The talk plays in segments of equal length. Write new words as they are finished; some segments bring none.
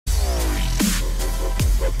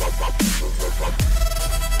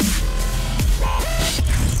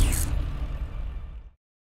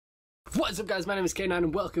What is up, guys? My name is Kanine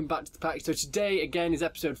and welcome back to the pack. So today again is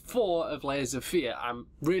episode 4 of Layers of Fear. I'm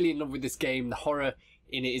really in love with this game. The horror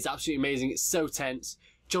in it is absolutely amazing. It's so tense.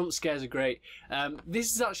 Jump scares are great.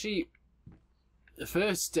 This is actually the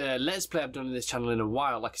first Let's Play I've done on this channel in a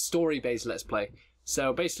while, like a story-based Let's Play.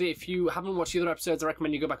 So basically, if you haven't watched the other episodes, I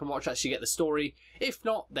recommend you go back and watch, actually get the story. If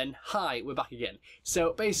not, then hi, we're back again.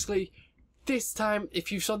 So basically, this time, if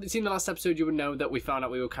you've seen the last episode, you would know that we found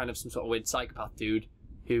out we were kind of some sort of weird psychopath dude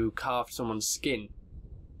who carved someone's skin.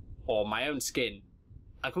 Or my own skin.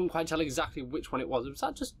 I couldn't quite tell exactly which one it was. Was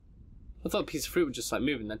that just... I thought a piece of fruit was just like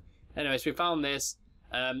moving then. Anyway, so we found this.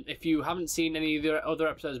 If you haven't seen any of the other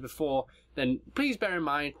episodes before, then please bear in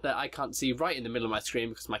mind that I can't see right in the middle of my screen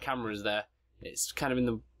because my camera is there. It's kind of in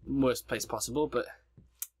the worst place possible, but,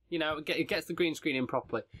 you know, it gets the green screen in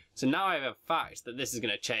properly. So now I have a fact that this is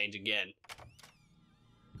going to change again.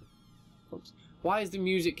 Oops. Why is the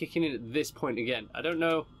music kicking in at this point again? I don't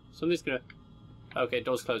know. Somebody's going to... Okay,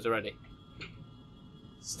 door's closed already.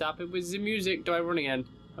 Stop it with the music. Do I run again?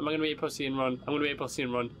 Am I going to be a pussy and run? I'm going to be a pussy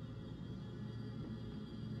and run.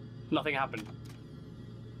 Nothing happened.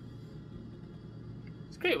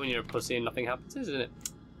 It's great when you're a pussy and nothing happens, isn't it?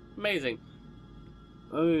 Amazing.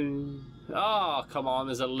 Oh, come on,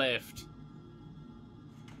 there's a lift.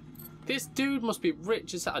 This dude must be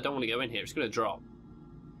rich as hell. I don't want to go in here, it's going to drop.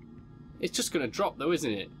 It's just going to drop though,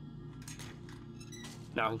 isn't it?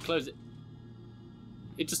 Now I can close it.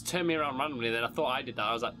 It just turned me around randomly, then I thought I did that.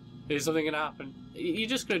 I was like, is something going to happen? You're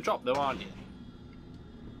just going to drop though, aren't you?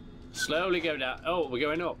 Slowly go down. Oh, we're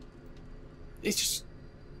going up. It's just...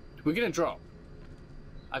 We're going to drop.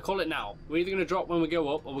 I call it now. We're either going to drop when we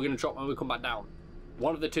go up, or we're going to drop when we come back down.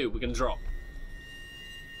 One of the two, we're going to drop.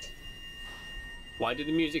 Why did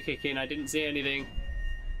the music kick in? I didn't see anything.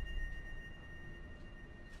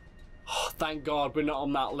 Oh, thank God we're not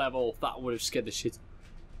on that level. That would have scared the shit.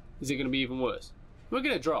 Is it going to be even worse? We're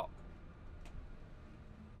going to drop.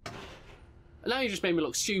 And now you just made me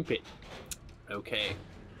look stupid. Okay.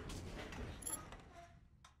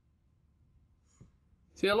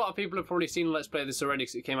 See, a lot of people have probably seen Let's Play this already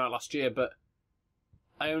because it came out last year, but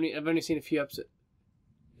I've only seen a few episodes.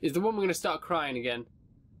 Is the one we're going to start crying again?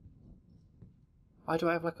 Why do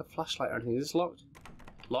I have like a flashlight or anything? Is this locked?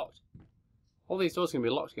 Locked? All these doors are going to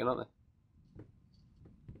be locked again, aren't they?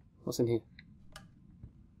 What's in here?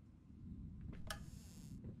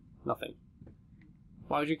 Nothing.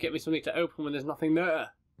 Why would you get me something to open when there's nothing there?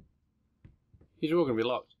 These are all going to be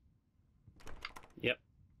locked. Yep.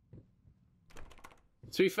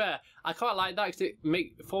 To be fair, I quite like that because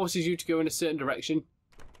it forces you to go in a certain direction.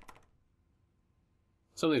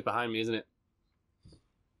 Something's behind me, isn't it?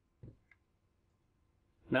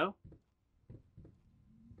 No?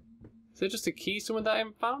 Is there just a key somewhere that I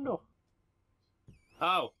haven't found, or?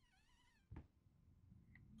 Oh.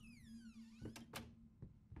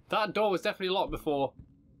 That door was definitely locked before.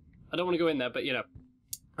 I don't want to go in there, but you know.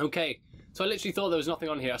 Okay. So I literally thought there was nothing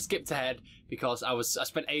on here. I skipped ahead because I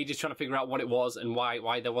spent ages trying to figure out what it was and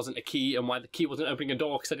why there wasn't a key and why the key wasn't opening a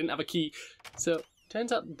door because I didn't have a key. So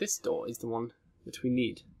turns out this door is the one that we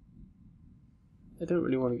need. I don't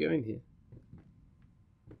really want to go in here.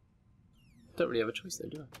 Don't really have a choice though,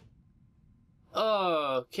 do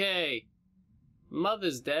I? Okay.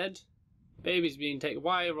 Mother's dead. Baby's being taken.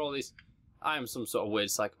 Why are all these... I am some sort of weird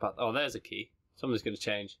psychopath. Oh, there's a key. Something's going to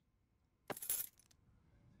change.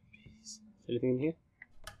 Is there anything in here?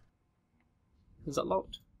 Is that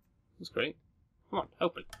locked? That's great. Come on,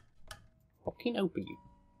 open. Fucking open, you.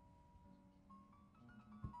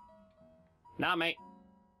 Nah, mate.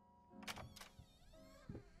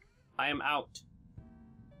 I am out.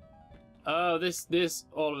 Oh, this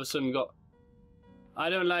all of a sudden got... I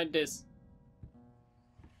don't like this.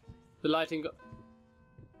 The lighting got...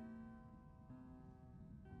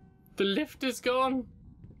 The lift is gone.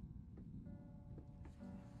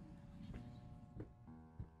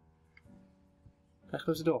 Can I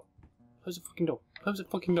close the door? Close the fucking door. Close the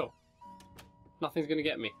fucking door. Nothing's gonna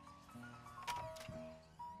get me.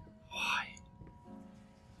 Why?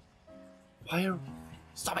 Why are...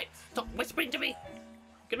 Stop it! Stop whispering to me!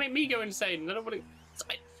 You're gonna make me go insane. I don't want to...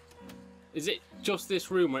 Stop it! Is it just this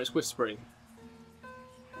room where it's whispering?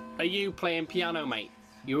 Are you playing piano, mate?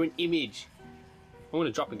 You're an image. I'm gonna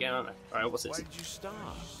drop again, aren't I? Alright, what's this? Why did you stop?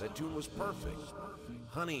 That tune was perfect.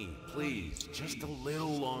 Honey, please, just a little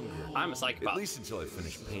longer. I'm a psychopath. At least until I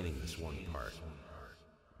finish painting this one part.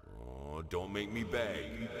 Oh, don't make me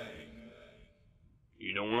beg.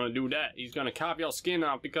 You don't want to do that. He's gonna carve your skin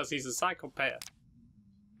off because he's a psychopath.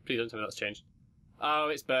 Please don't tell me that's changed. Oh,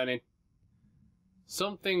 it's burning.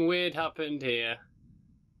 Something weird happened here.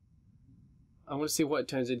 I want to see what it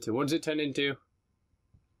turns into. What does it turn into?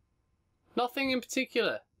 Nothing in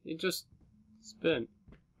particular. It just burnt.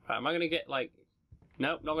 Right, am I going to get like...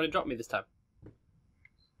 Nope, not going to drop me this time.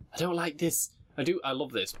 I don't like this. I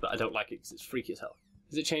love this, but I don't like it because it's freaky as hell.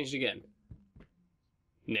 Has it changed again?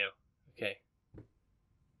 No. Okay.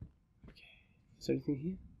 Okay. Is there anything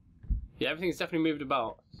here? Yeah, everything's definitely moved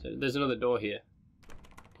about. So there's another door here.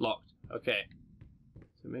 Locked. Okay.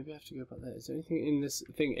 So maybe I have to go back there. Is there anything in this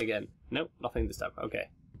thing again? Nope, nothing this time. Okay.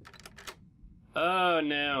 Oh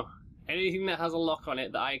no. Anything that has a lock on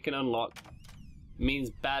it that I can unlock means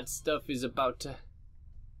bad stuff is about to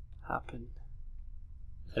happen.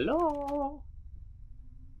 Hello?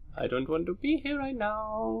 I don't want to be here right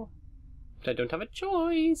now. But I don't have a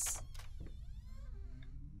choice.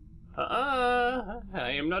 I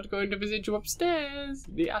am not going to visit you upstairs.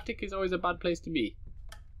 The attic is always a bad place to be.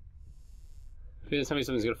 Please tell me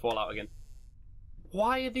something's going to fall out again.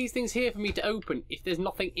 Why are these things here for me to open if there's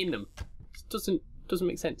nothing in them? It doesn't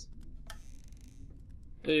make sense.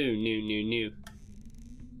 Oh, no.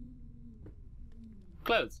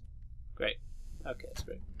 Clothes. Great. Okay, that's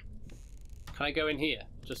great. Can I go in here?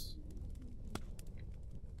 Just...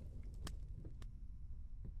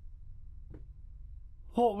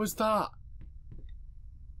 What was that?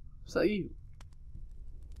 Was that you?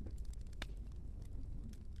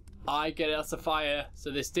 I get it, that's a fire,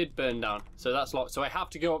 so this did burn down. So that's locked, so I have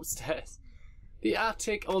to go upstairs. The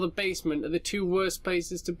attic or the basement are the two worst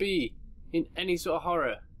places to be in any sort of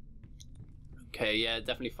horror. Okay, yeah,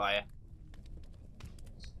 definitely fire.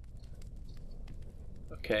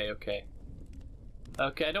 Okay.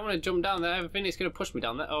 Okay, I don't want to jump down there. I have a feeling it's going to push me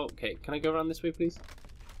down there. Oh, okay, can I go around this way, please?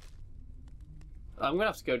 I'm going to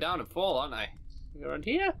have to go down and fall, aren't I? Go around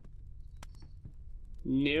here?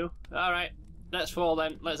 No. Alright, let's fall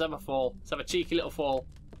then. Let's have a fall. Let's have a cheeky little fall.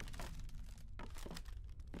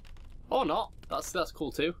 Or not. That's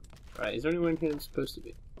cool too. Right, is there anyone here I'm supposed to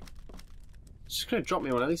be? It's just going to drop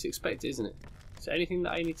me one. At least expect it, isn't it? Is there anything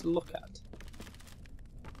that I need to look at?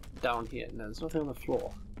 Down here? No, there's nothing on the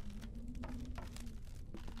floor.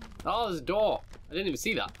 Oh, there's a door. I didn't even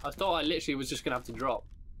see that. I thought I literally was just going to have to drop.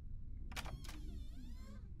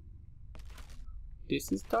 This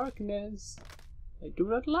is darkness. I do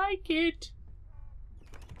not like it.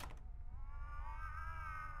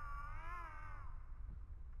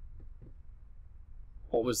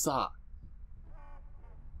 What was that?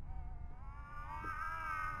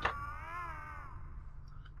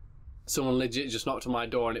 Someone legit just knocked on my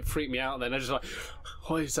door and it freaked me out then. I just like,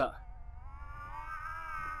 what is that?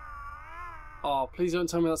 Oh, please don't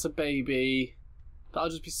tell me that's a baby. That'll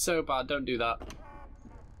just be so bad. Don't do that.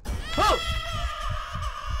 Oh!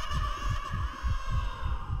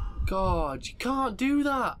 God, you can't do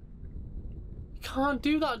that. You can't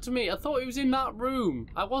do that to me. I thought it was in that room.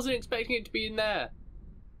 I wasn't expecting it to be in there.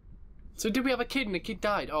 So did we have a kid and the kid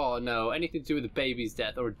died? Oh no, anything to do with a baby's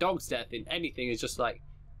death or a dog's death in anything is just like...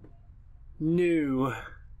 No.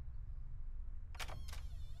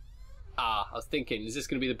 Ah, I was thinking, is this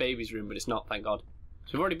going to be the baby's room? But it's not, thank God.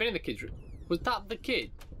 So we've already been in the kid's room. Was that the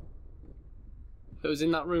kid that was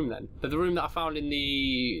in that room then? The room that I found in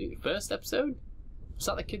the first episode? Was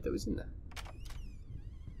that the kid that was in there?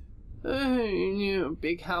 Oh, yeah,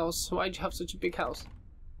 big house. Why'd you have such a big house?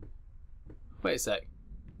 Wait a sec.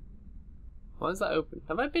 Why is that open?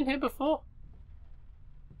 Have I been here before?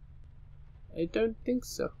 I don't think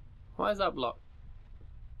so. Why is that blocked?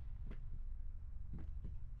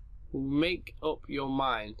 Make up your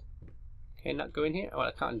mind. Okay, not go in here? Oh,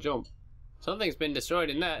 I can't jump. Something's been destroyed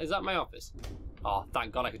in there. Is that my office? Oh,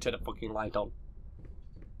 thank God I could turn the fucking light on.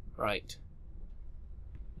 Right.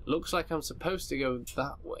 Looks like I'm supposed to go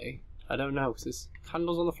that way. I don't know, because there's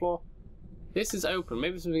candles on the floor. This is open.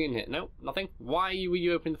 Maybe there's something in here. No, nothing. Why were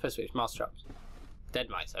you open in the first place? Mouse traps. Dead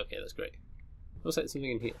mice. Okay, that's great. Looks like there's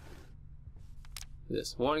something in here.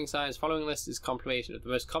 This warning signs. Following list is compilation of the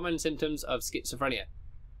most common symptoms of schizophrenia.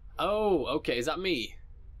 Oh, okay. Is that me?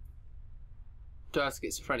 Do I have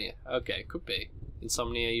schizophrenia? Okay, could be.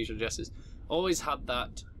 Insomnia, usual gestures. Always had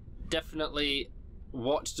that. Definitely.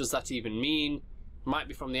 What does that even mean? Might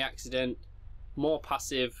be from the accident. More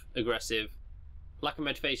passive, aggressive. Lack of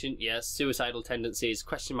motivation, yes. Suicidal tendencies,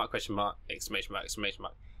 question mark, exclamation mark, exclamation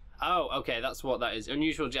mark. Oh, okay, that's what that is.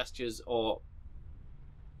 Unusual gestures or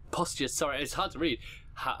postures. Sorry, it's hard to read.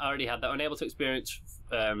 I already had that. Unable to experience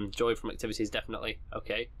joy from activities, definitely.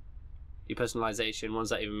 Okay. Depersonalization, what does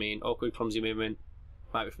that even mean? Awkward, clumsy movement.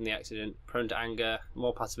 Might be from the accident. Prone to anger,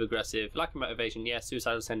 more passive aggressive. Lack of motivation, yes.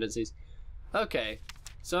 Suicidal tendencies. Okay.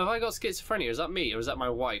 So have I got schizophrenia? Is that me or is that my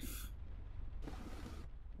wife?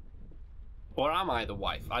 Or am I the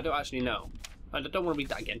wife? I don't actually know. I don't want to read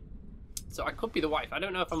that again. So I could be the wife. I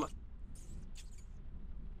don't know if I'm...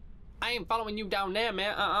 I I ain't following you down there,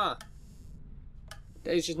 man.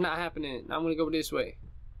 It's just not happening. I'm gonna go this way.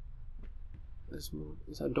 Is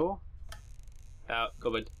that a door? Oh,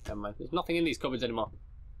 cupboard. Never mind. There's nothing in these cupboards anymore.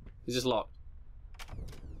 It's just locked.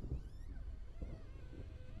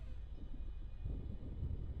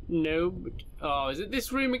 No, but... Oh, is it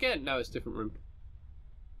this room again? No, it's a different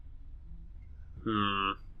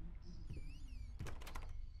room.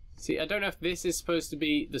 See, I don't know if this is supposed to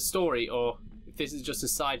be the story or if this is just a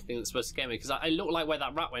side thing that's supposed to scare me, because I look like where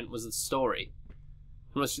that rat went was the story.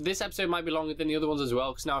 This episode might be longer than the other ones as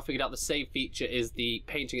well, because now I figured out the save feature is the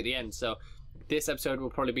painting at the end, so this episode will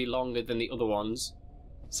probably be longer than the other ones,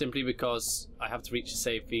 simply because I have to reach the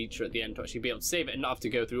save feature at the end to actually be able to save it and not have to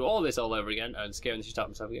go through all this all over again and scare the shit out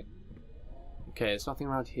of myself again. Okay, there's nothing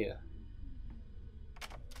around here.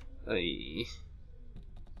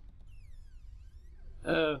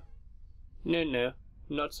 Oh. No.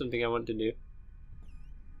 Not something I want to do.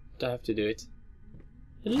 Do I have to do it?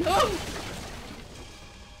 Oh!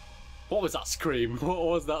 What was that scream? What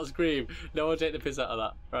was that scream? No one take the piss out of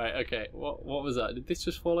that. Right, okay. What was that? Did this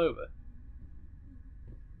just fall over?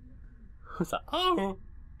 What's that? Oh!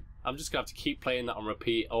 I'm just gonna have to keep playing that on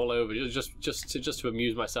repeat all over, just to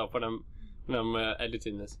amuse myself when I'm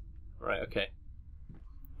editing this. Right, okay.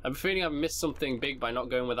 I'm feeling I've missed something big by not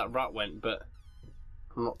going where that rat went, but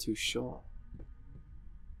I'm not too sure.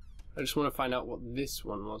 I just want to find out what this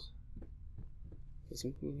one was. Is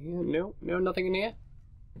there anything in here? No, nothing in here.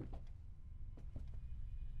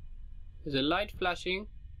 There's a light flashing.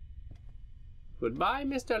 Goodbye,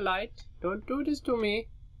 Mr. Light. Don't do this to me.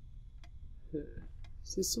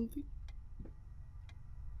 Is this something?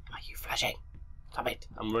 Why are you flashing? Stop it.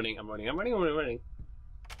 I'm running.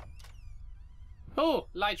 Oh,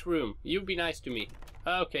 light room. You be nice to me.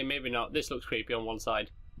 Okay, maybe not. This looks creepy on one side.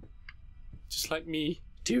 Just like me.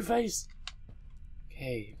 Two-Face.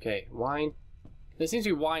 Okay. Wine. There seems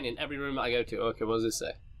to be wine in every room that I go to. Okay, what does this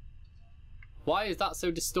say? Why is that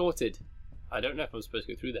so distorted? I don't know if I'm supposed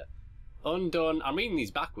to go through there. Undone. I'm reading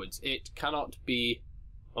these backwards. It cannot be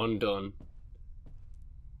undone.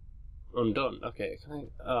 Undone. Okay.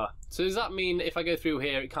 So does that mean if I go through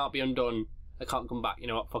here, it can't be undone? I can't come back. You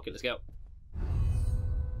know what? Fuck it. Let's go.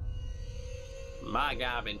 My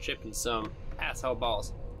God, I've been tripping some asshole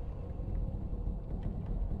balls.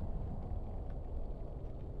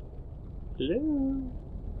 Hello.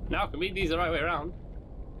 Now I can read these the right way around.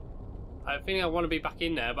 I think I want to be back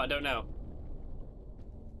in there, but I don't know.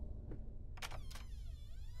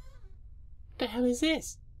 What the hell is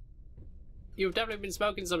this? You've definitely been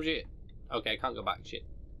smoking some shit. Okay, I can't go back. Shit.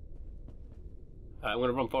 Alright, I'm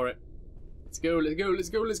gonna run for it. Let's go.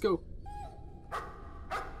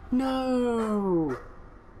 No!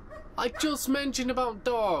 I just mentioned about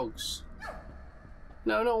dogs.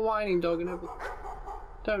 No, not whining dog and everything.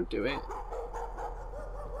 Don't do it.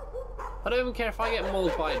 I don't even care if I get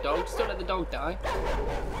mauled by a dog. Just don't let the dog die.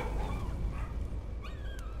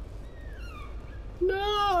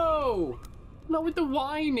 No! Not with the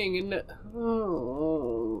whining and the...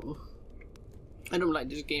 Oh. I don't like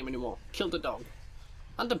this game anymore. Kill the dog.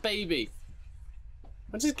 And the baby.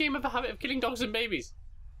 Why does this game have a habit of killing dogs and babies?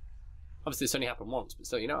 Obviously this only happened once, but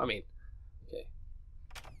still, you know what I mean? Okay.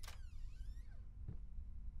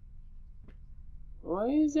 Why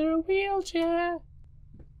is there a wheelchair?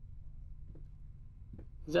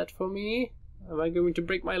 Is that for me? Am I going to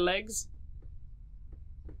break my legs?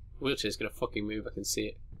 Wheelchair's gonna fucking move, I can see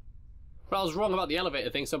it. But I was wrong about the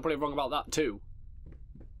elevator thing, so I'm probably wrong about that too.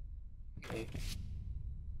 Okay.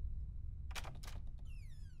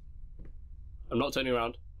 I'm not turning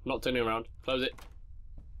around. Close it.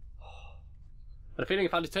 I had a feeling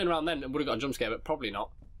if I had to turn around then, it would have got a jump scare, but probably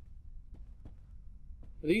not.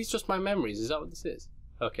 Are these just my memories? Is that what this is?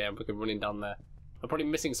 Okay, I'm fucking running down there. I'm probably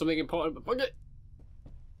missing something important, but fuck it!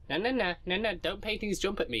 No, don't paintings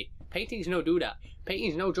jump at me. Paintings no do that.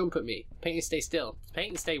 Paintings no jump at me. Paintings stay still.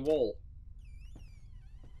 Paintings stay wall.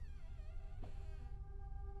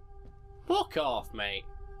 Fuck off, mate.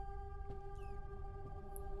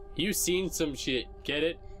 You seen some shit, get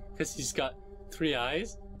it? Because he's got 3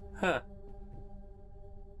 eyes? Huh.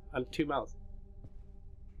 And 2 mouths.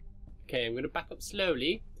 Okay, I'm gonna back up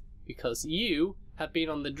slowly because you have been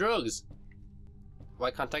on the drugs.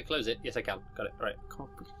 Why can't I close it? Yes, I can. Got it. Right. Come on,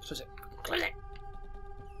 close it. Close it.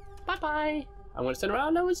 Bye-bye. I'm gonna turn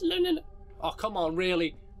around. No, it's no. Oh, come on,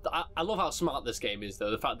 really? I love how smart this game is, though.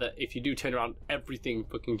 The fact that if you do turn around, everything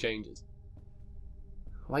fucking changes.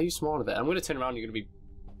 Why are you smaller there? I'm gonna turn around. You're gonna be.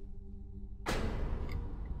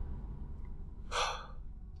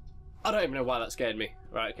 I don't even know why that scared me.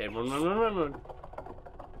 Right, okay, run.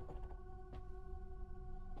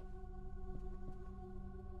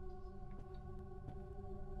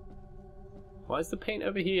 Why is the paint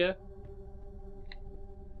over here?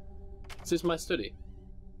 Is this my study?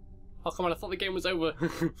 Oh, come on, I thought the game was over.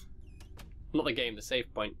 Not the game, the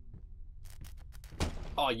save point.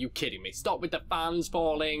 Oh, are you kidding me? Stop with the fans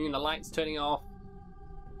falling and the lights turning off.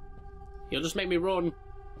 You'll just make me run.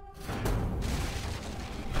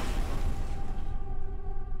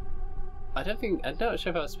 I'm not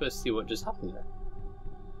sure if I was supposed to see what just happened there.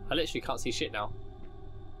 I literally can't see shit now.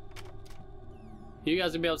 You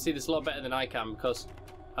guys will be able to see this a lot better than I can because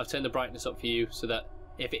I've turned the brightness up for you so that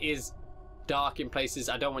if it is dark in places,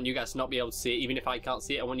 I don't want you guys to not be able to see it. Even if I can't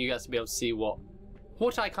see it, I want you guys to be able to see what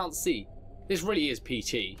I can't see. This really is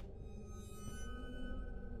PT.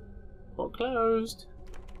 What closed?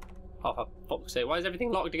 Oh, for fuck's sake, why is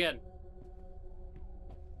everything locked again?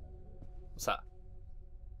 What's that?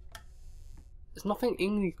 There's nothing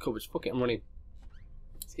in these cupboards. Fuck it, I'm running.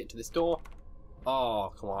 Let's get to this door.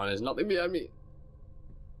 Oh, come on, there's nothing behind me.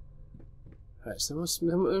 Alright, so I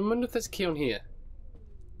wonder if there's a key on here.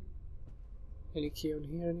 Any key on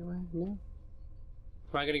here anywhere? No?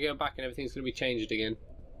 Am I going to go back and everything's going to be changed again?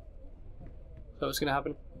 Is that what's going to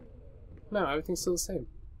happen? No, everything's still the same.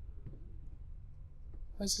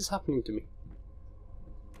 Why is this happening to me?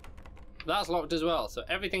 That's locked as well, so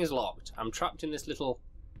everything is locked. I'm trapped in this little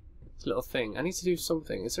thing. I need to do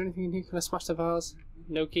something. Is there anything in here? Can I smash the vase?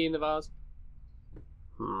 No key in the vase?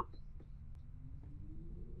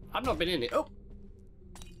 I've not been in it. Oh!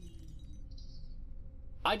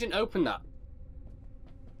 I didn't open that.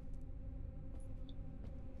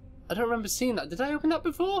 I don't remember seeing that. Did I open that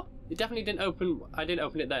before? It definitely didn't open. I didn't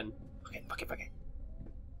open it then. Okay, fuck it.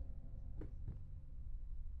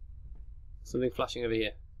 Something flashing over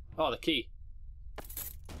here. Oh, the key.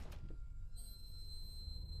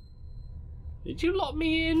 Did you lock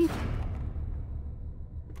me in?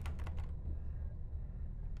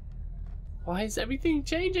 Why is everything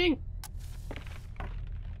changing?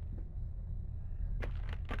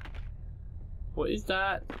 What is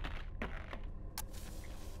that?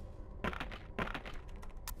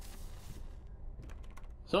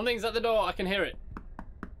 Something's at the door, I can hear it.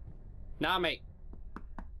 Nah, mate.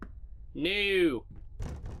 No.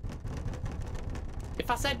 If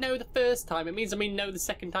I said no the first time, it means I mean no the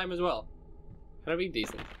second time as well. Can I read these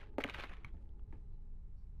things?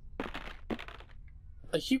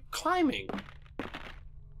 Are you climbing?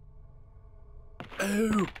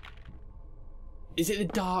 Oh! Is it the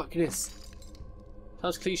darkness?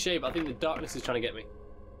 Sounds cliche, but I think the darkness is trying to get me.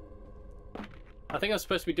 I think I'm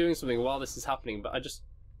supposed to be doing something while this is happening, but I'm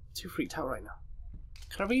too freaked out right now.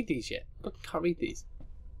 Can I read these yet? Look, I can't read these.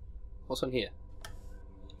 What's on here?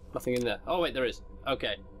 Nothing in there. Oh wait, there is.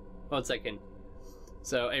 Okay. 1 second.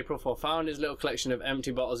 So, April 4 found his little collection of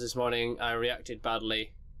empty bottles this morning. I reacted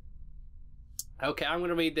badly. Okay, I'm going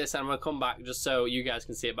to read this and I'm going to come back just so you guys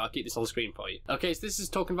can see it, but I'll keep this on screen for you. Okay, so this is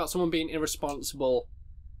talking about someone being irresponsible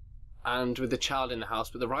and with a child in the house,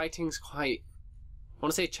 but the writing's quite... I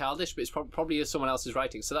want to say childish, but it's probably is someone else's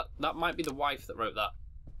writing. So that might be the wife that wrote that.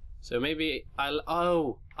 So maybe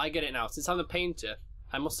oh, I get it now. Since I'm the painter,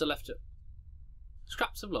 I must have left it.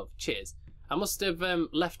 Scraps of love. Cheers. I must have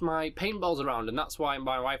left my paintballs around, and that's why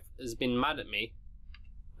my wife has been mad at me.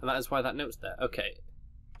 And that is why that note's there. Okay.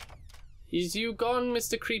 Is you gone,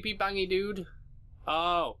 Mr. Creepy Bangy Dude?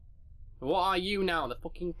 Oh. What are you now, the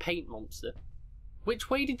fucking paint monster? Which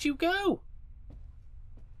way did you go?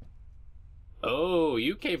 Oh,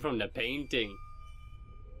 you came from the painting.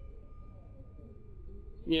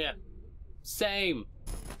 Yeah. Same.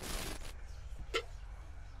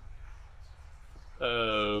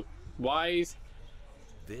 Wise.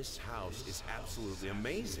 This house is absolutely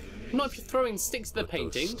amazing. Not if you're throwing sticks to the But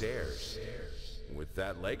painting. those stairs. With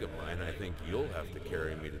that leg of mine, I think you'll have to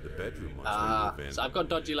carry me to the bedroom once we move in. So I've got a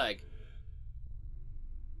dodgy leg.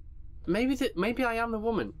 Maybe I am the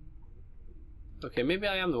woman. Okay, maybe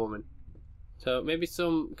I am the woman. So maybe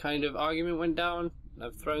some kind of argument went down.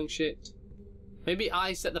 I'm throwing shit. Maybe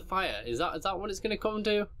I set the fire. Is that what it's gonna come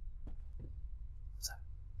to?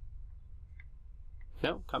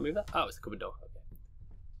 No, can't move that. Oh, it's a cupboard door. Okay.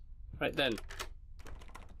 Right then.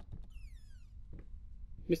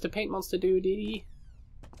 Mr. Paint Monster Duty,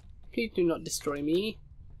 please do not destroy me.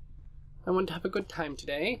 I want to have a good time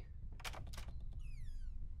today.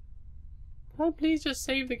 Can I please just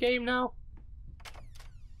save the game now?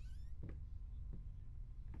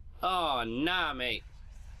 Oh, nah, mate.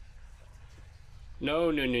 No.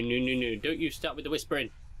 Don't you start with the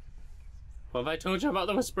whispering. What have I told you about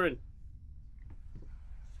the whispering?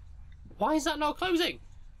 Why is that not closing?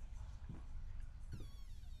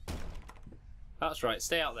 That's right,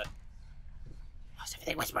 stay out there. Why's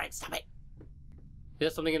everything whispering? Stop it. Is there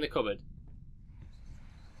something in the cupboard?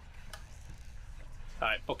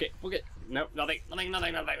 Alright, fuck it, fuck it. No, nothing.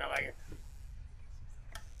 There's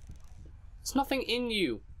nothing in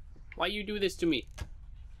you. Why you do this to me?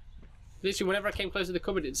 Literally, whenever I came close to the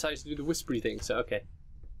cupboard, it decided to do the whispery thing, so okay.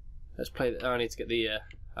 Let's play the... Oh, I need to get the...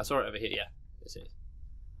 I saw it over here, yeah. This is.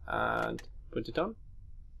 And... put it on.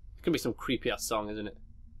 It's gonna be some creepy-ass song, isn't it?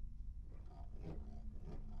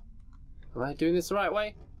 Am I doing this the right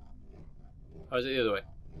way? Or is it the other way?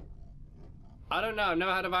 I don't know, I've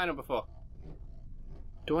never had a vinyl before.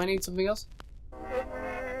 Do I need something else?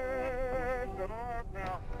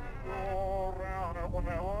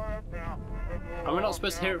 Am I not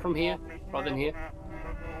supposed to hear it from here, rather than here?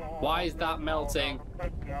 Why is that melting?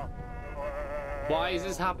 Why is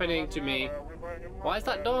this happening to me? Why is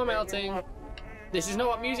that door melting? This is not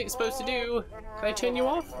what music's supposed to do. Can I turn you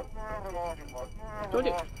off? Do I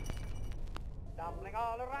do?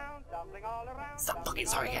 Stop fucking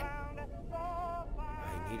sorry again.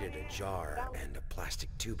 I needed a jar and a plastic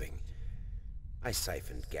tubing. I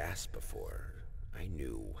siphoned gas before. I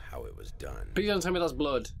knew how it was done. Please don't tell me that's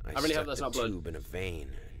blood. I really hope that's not blood. I stuck the tube in a vein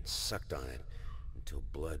and sucked on it until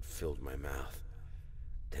blood filled my mouth.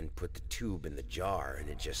 Then put the tube in the jar and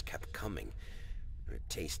it just kept coming. A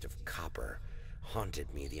taste of copper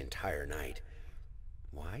haunted me the entire night.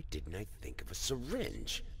 Why didn't I think of a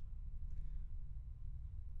syringe?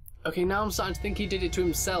 Okay, now I'm starting to think he did it to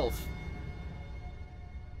himself.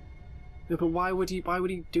 No, but why would he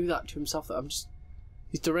do that to himself?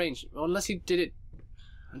 He's deranged. Well, unless he did it,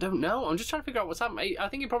 I don't know. I'm just trying to figure out what's happening. I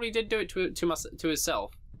think he probably did do it to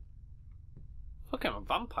himself. Fuck, I'm a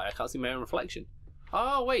vampire. I can't see my own reflection.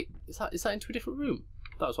 Oh wait, is that into a different room?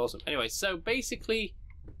 That was awesome. Anyway, so basically,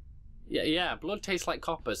 yeah, blood tastes like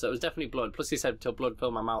copper, so it was definitely blood. Plus he said till blood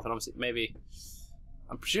filled my mouth, and obviously maybe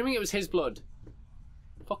I'm presuming it was his blood.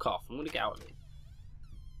 Fuck off! I'm gonna get out of it.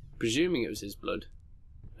 Presuming it was his blood.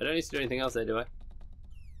 I don't need to do anything else there, do I?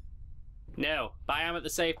 No, but I am at the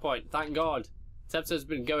save point. Thank God. This episode's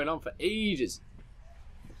been going on for ages.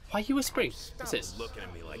 Why are you whispering? What's this? Stop looking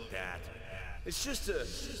at me like that. It's just a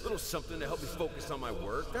little something to help me focus on my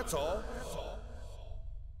work. That's all.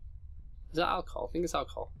 Is that alcohol? I think it's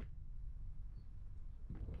alcohol.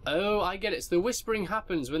 Oh, I get it. So the whispering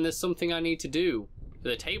happens when there's something I need to do.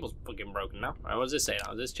 The table's fucking broken now. Right, what does this say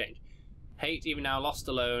now? Does this change? Hate even now, lost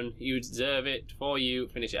alone. You deserve it. For you,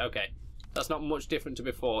 finish it. Okay. That's not much different to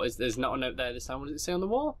before. There's not a note there this time. What does it say on the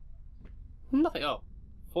wall? Nothing. Oh.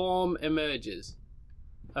 Form emerges.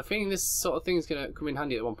 I'm feeling this sort of thing's gonna come in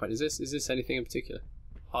handy at one point. Is this anything in particular?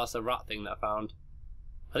 Oh, it's a rat thing that I found.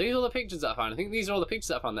 Are these all the pictures that I found? I think these are all the pictures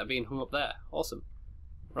that I found that are being hung up there. Awesome.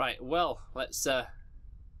 Right, well, let's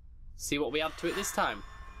see what we add to it this time.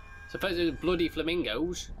 Suppose it was bloody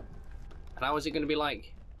flamingos. And how is it going to be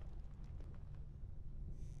like?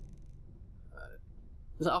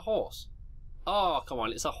 Is that a horse? Oh, come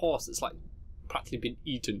on, it's a horse that's like practically been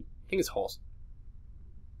eaten. I think it's a horse.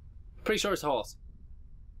 Pretty sure it's a horse.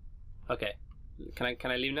 Okay. Can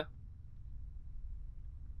I leave now?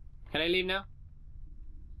 Can I leave now?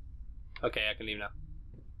 Okay, I can leave now.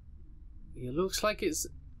 It looks like it's...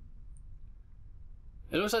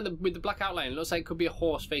 It looks like with the black outline, it looks like it could be a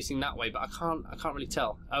horse facing that way, but I can't really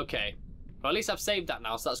tell. Okay. Well, at least I've saved that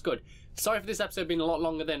now, so that's good. Sorry for this episode being a lot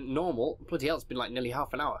longer than normal. Bloody hell, it's been like nearly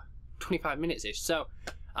half an hour. 25 minutes-ish. So,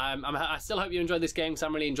 I still hope you enjoyed this game, because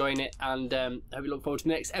I'm really enjoying it, and I hope you look forward to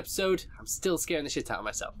the next episode. I'm still scaring the shit out of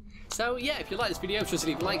myself. So, yeah, if you like this video, just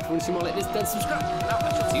leave a like. If you want to see more like this, then subscribe. And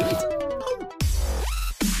I'll see you later.